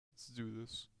do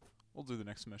this. We'll do the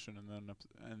next mission and then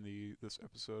end this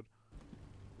episode.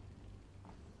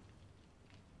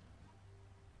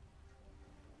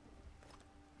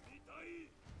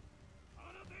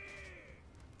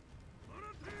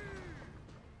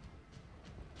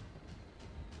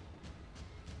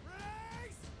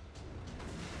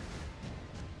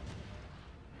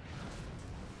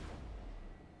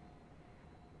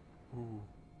 Ooh.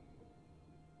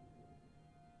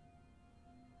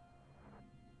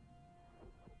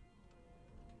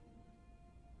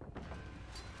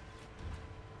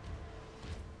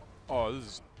 Oh, this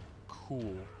is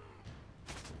cool.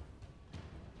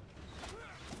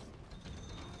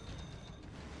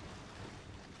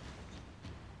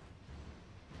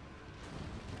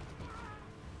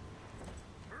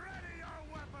 Ready your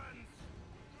weapons!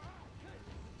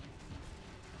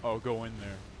 Oh, go in there.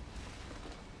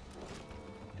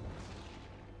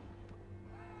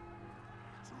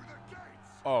 To the gates!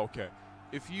 Oh, okay.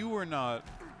 If you were not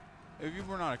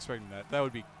expecting that, that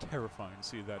would be terrifying to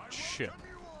see that ship.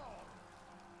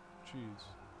 Jeez.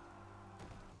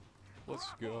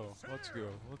 Let's go. Let's go.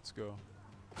 Let's go.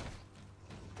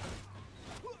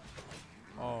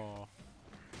 Oh.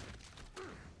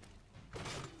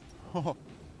 Oh.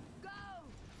 Go!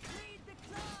 Lead the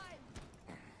climb!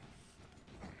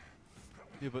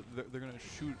 Yeah, but they're gonna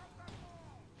shoot.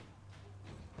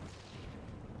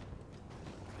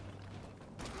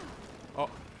 Oh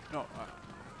no!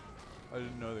 I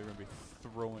didn't know they were gonna be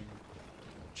throwing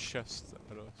chests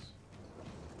at us.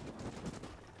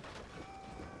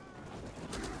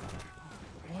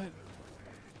 What?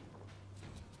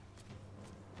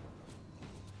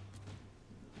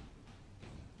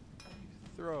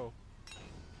 Throw.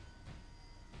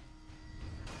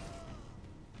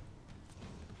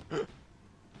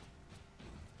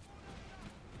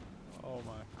 Oh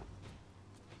my.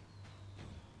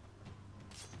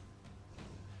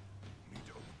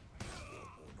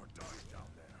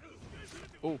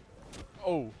 Oh.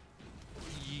 Oh.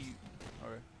 Ye.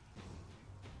 Okay.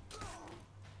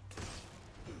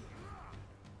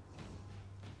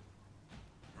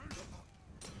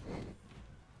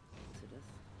 Exodus,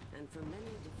 and for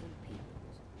many different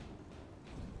peoples.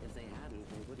 If they hadn't,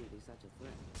 they wouldn't be such a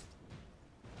threat.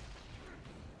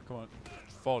 Come on.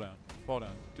 Fall down. Fall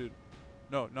down. Dude.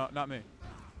 No, not me.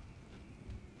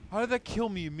 How did that kill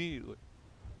me immediately?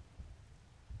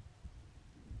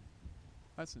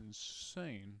 That's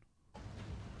insane.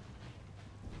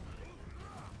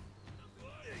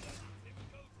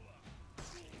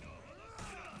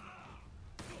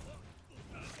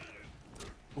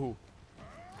 Ooh.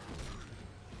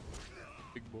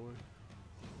 Big boy.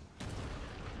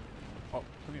 Oh,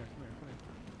 come here, come here, come here.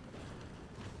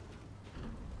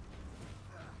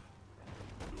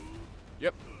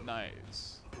 Yep,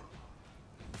 nice.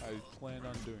 I planned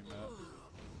on doing that.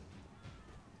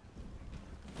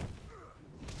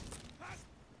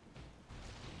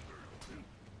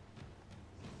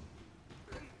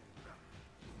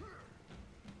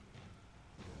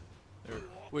 There.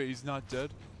 Wait, he's not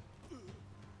dead?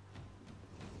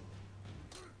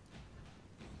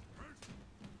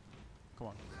 Come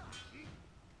on.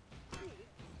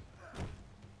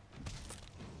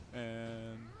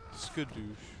 And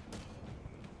skadoosh.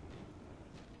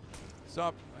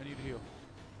 Stop, I need to heal.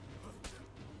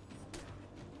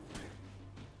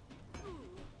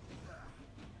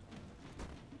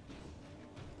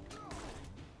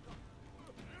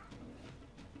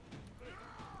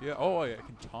 Yeah, oh yeah, I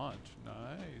can taunt.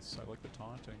 Nice, I like the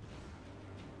taunting.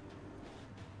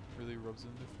 Really rubs in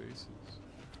their faces.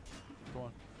 Go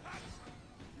on.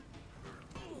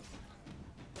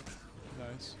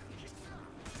 Nice.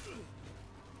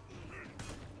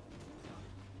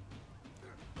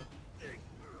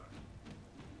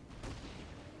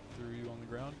 Threw you on the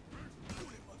ground.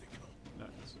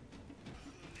 Nice.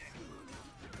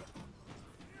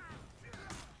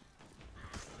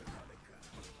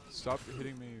 Stop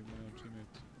hitting me, my own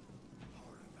teammates.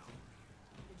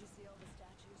 Did you see all the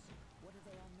statues? What are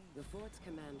they on me? The fort's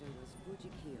commander was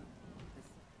Fujikyo.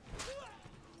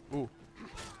 Ooh.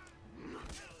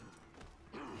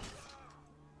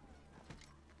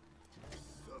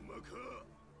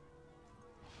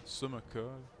 Sumaka.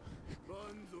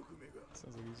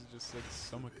 Sounds like he just said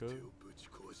Sumaka.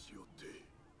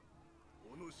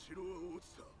 この城は落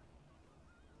ちた。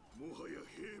もはや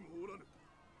兵もおらぬ。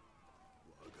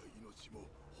我が命も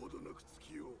ほどなく尽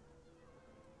きよう。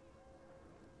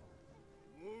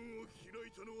門を開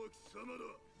いたのは貴様だ。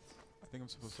 I think I'm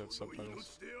supposed to have その subtitles.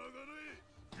 命であがれ。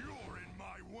You're in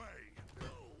my way.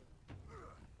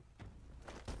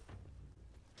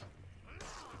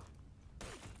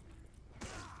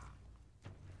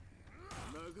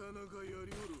 長なかやりお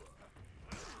るわ。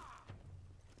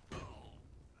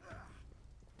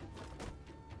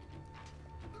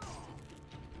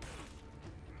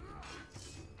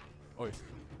おい。貴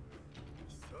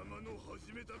様の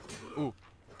始めたことだ。Ooh.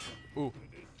 Ooh.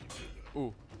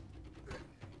 Ooh.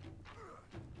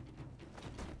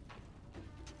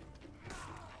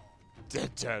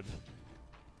 Dead.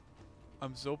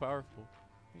 I'm so powerful.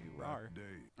 You are. Day.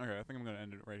 Okay, I think I'm gonna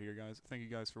end it right here, guys. Thank you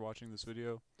guys for watching this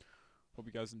video. Hope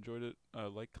you guys enjoyed it.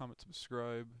 Like, comment,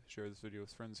 subscribe, share this video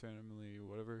with friends, family,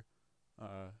 whatever.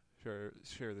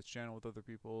 Share this channel with other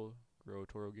people. Grow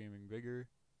Toro Gaming bigger.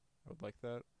 I would like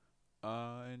that.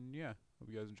 And yeah, hope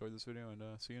you guys enjoyed this video, and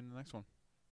see you in the next one.